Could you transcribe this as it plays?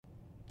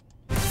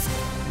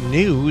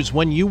News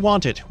when you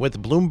want it.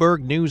 With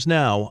Bloomberg News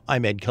Now,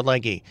 I'm Ed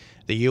Kalegi.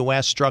 The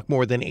U.S. struck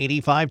more than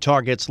 85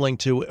 targets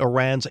linked to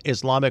Iran's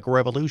Islamic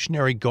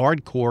Revolutionary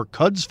Guard Corps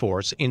Quds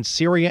Force in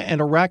Syria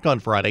and Iraq on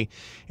Friday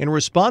in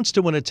response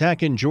to an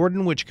attack in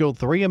Jordan which killed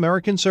 3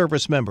 American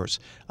service members.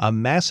 A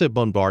massive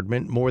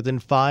bombardment more than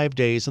 5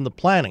 days in the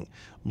planning.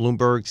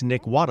 Bloomberg's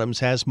Nick Wadhams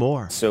has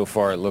more. So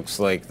far, it looks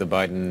like the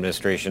Biden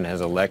administration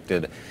has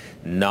elected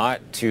not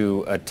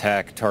to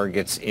attack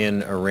targets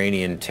in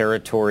Iranian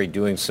territory.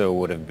 Doing so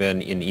would have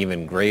been an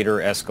even greater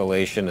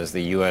escalation as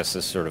the U.S.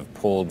 has sort of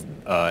pulled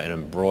and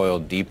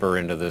embroiled deeper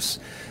into this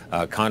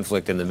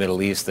conflict in the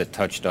Middle East that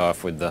touched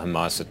off with the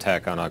Hamas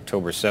attack on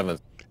October 7th.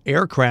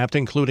 Aircraft,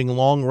 including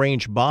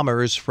long-range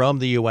bombers from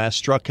the U.S.,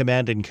 struck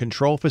command and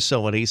control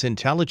facilities,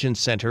 intelligence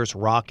centers,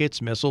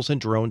 rockets, missiles,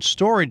 and drone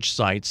storage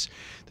sites.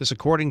 This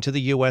according to the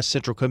U.S.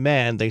 Central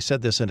Command. They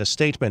said this in a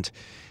statement.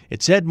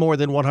 It said more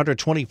than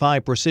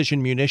 125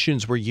 precision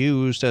munitions were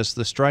used as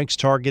the strikes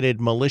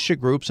targeted militia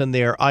groups and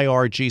their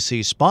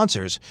IRGC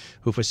sponsors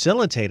who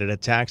facilitated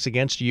attacks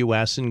against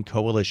U.S. and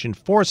coalition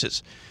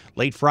forces.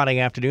 Late Friday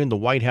afternoon, the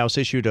White House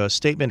issued a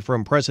statement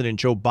from President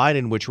Joe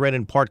Biden, which read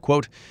in part,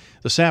 quote,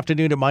 "This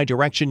afternoon, at my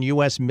direction,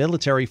 U.S.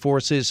 military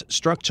forces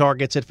struck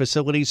targets at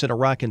facilities in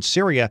Iraq and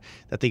Syria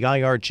that the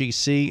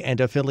IRGC and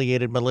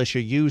affiliated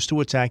militia used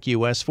to attack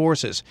U.S.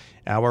 forces.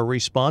 Our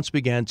response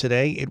began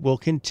today. It will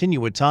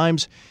continue at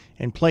times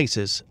and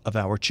places of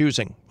our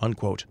choosing,"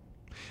 unquote.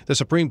 The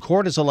Supreme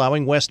Court is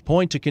allowing West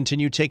Point to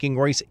continue taking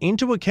race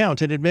into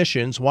account in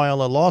admissions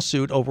while a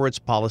lawsuit over its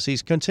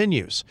policies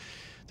continues.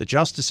 The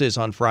justices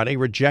on Friday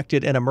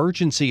rejected an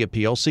emergency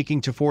appeal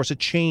seeking to force a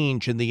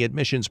change in the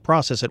admissions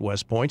process at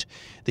West Point.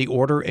 The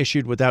order,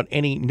 issued without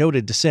any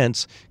noted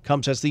dissents,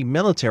 comes as the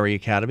military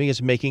academy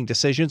is making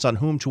decisions on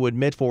whom to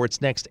admit for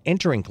its next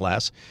entering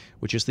class,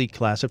 which is the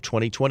class of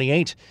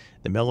 2028.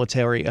 The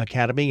military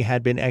academy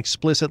had been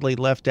explicitly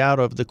left out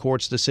of the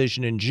court's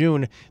decision in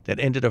June that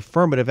ended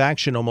affirmative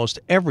action almost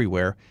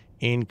everywhere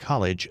in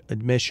college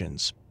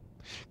admissions.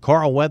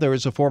 Carl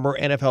Weathers, a former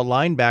NFL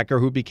linebacker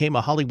who became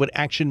a Hollywood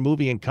action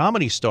movie and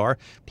comedy star,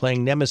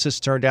 playing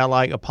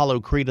nemesis-turned-ally Apollo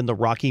Creed in the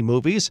Rocky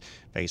movies,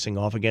 facing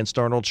off against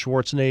Arnold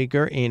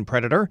Schwarzenegger in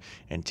Predator,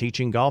 and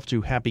teaching golf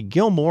to Happy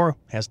Gilmore,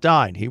 has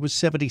died. He was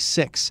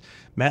 76.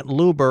 Matt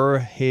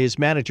Luber, his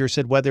manager,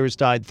 said Weathers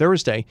died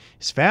Thursday.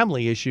 His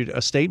family issued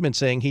a statement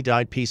saying he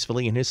died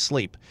peacefully in his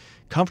sleep.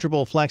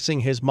 Comfortable flexing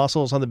his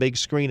muscles on the big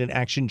screen in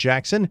Action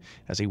Jackson,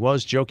 as he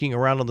was joking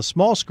around on the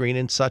small screen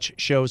in such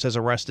shows as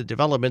Arrested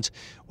Development,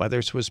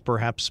 Weathers was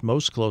perhaps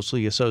most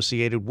closely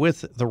associated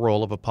with the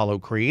role of Apollo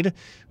Creed,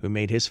 who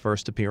made his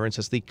first appearance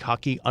as the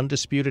cocky,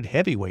 undisputed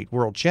heavyweight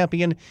world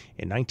champion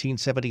in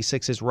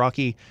 1976's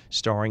Rocky,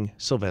 starring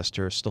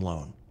Sylvester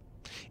Stallone.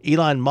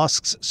 Elon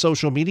Musk's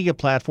social media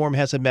platform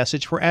has a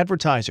message for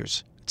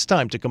advertisers. It's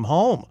time to come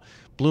home.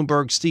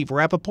 Bloomberg's Steve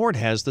Rappaport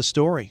has the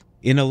story.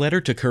 In a letter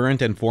to current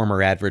and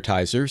former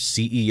advertisers,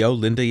 CEO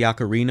Linda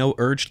Yaccarino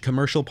urged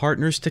commercial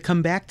partners to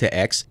come back to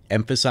X,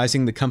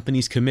 emphasizing the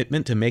company's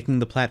commitment to making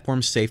the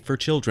platform safe for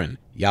children.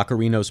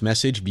 Yaccarino's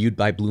message, viewed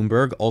by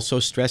Bloomberg, also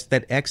stressed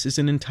that X is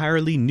an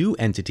entirely new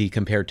entity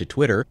compared to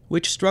Twitter,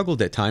 which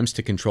struggled at times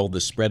to control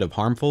the spread of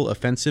harmful,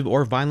 offensive,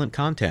 or violent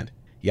content.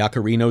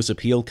 Yaccarino's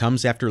appeal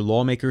comes after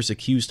lawmakers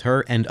accused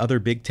her and other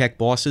big tech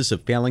bosses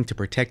of failing to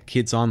protect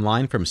kids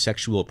online from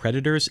sexual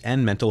predators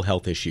and mental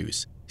health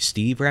issues.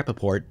 Steve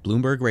Rappaport,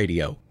 Bloomberg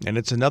Radio. And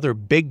it's another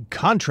big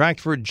contract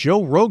for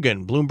Joe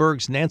Rogan.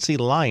 Bloomberg's Nancy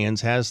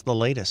Lyons has the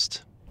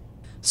latest.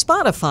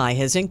 Spotify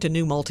has inked a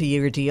new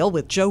multi-year deal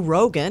with Joe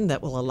Rogan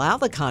that will allow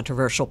the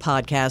controversial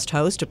podcast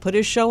host to put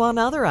his show on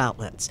other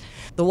outlets.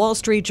 The Wall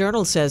Street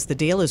Journal says the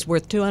deal is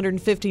worth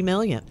 $250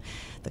 million.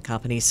 The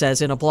company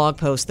says in a blog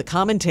post the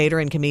commentator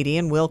and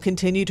comedian will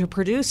continue to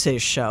produce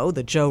his show,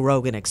 The Joe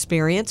Rogan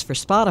Experience, for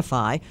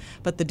Spotify,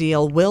 but the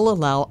deal will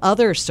allow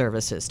other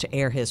services to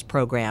air his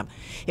program.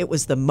 It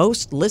was the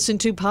most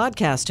listened to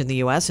podcast in the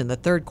U.S. in the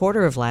third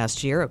quarter of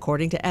last year,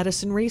 according to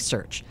Edison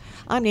Research.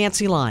 I'm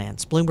Nancy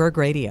Lyons, Bloomberg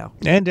Radio.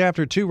 And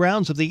after 2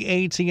 rounds of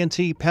the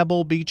AT&T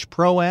Pebble Beach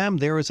Pro-Am,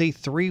 there is a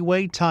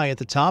 3-way tie at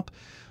the top.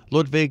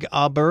 Ludwig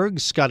Aberg,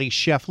 Scotty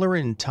Scheffler,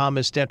 and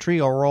Thomas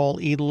Detry are all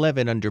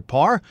 11 under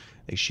par.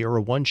 They share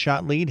a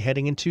 1-shot lead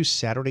heading into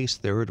Saturday's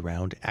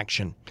third-round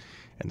action.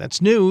 And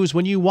that's news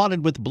when you want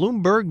it with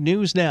Bloomberg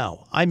News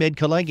Now. I'm Ed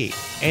Kalegi,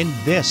 and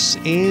this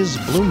is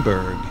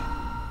Bloomberg.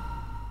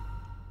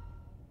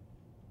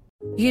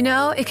 You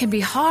know, it can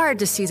be hard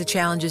to see the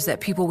challenges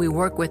that people we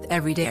work with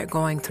every day are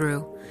going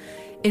through.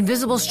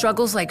 Invisible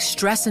struggles like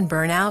stress and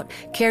burnout,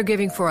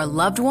 caregiving for a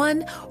loved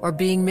one, or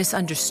being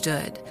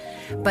misunderstood.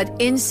 But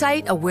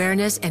insight,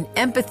 awareness, and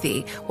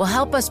empathy will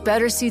help us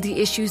better see the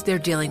issues they're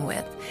dealing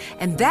with.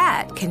 And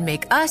that can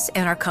make us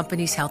and our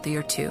companies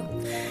healthier too.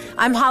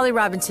 I'm Holly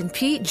Robinson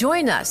Peete.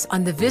 Join us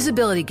on The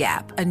Visibility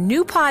Gap, a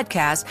new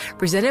podcast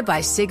presented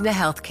by Cigna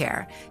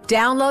Healthcare.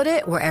 Download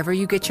it wherever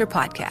you get your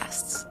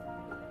podcasts.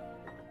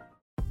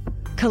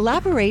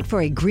 Collaborate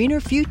for a greener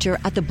future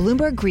at the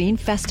Bloomberg Green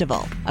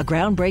Festival, a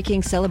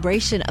groundbreaking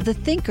celebration of the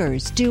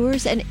thinkers,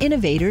 doers, and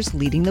innovators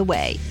leading the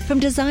way. From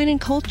design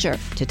and culture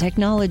to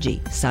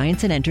technology,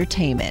 science, and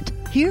entertainment.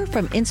 Hear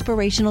from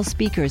inspirational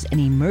speakers and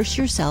immerse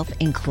yourself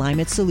in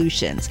climate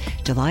solutions.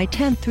 July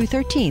 10th through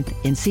 13th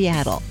in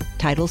Seattle.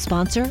 Title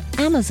sponsor,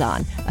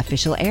 Amazon.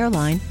 Official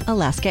airline,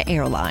 Alaska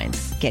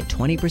Airlines. Get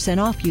 20%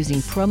 off using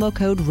promo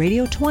code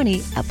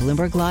radio20 at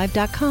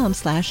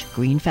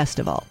BloombergLive.com/Green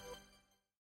Festival.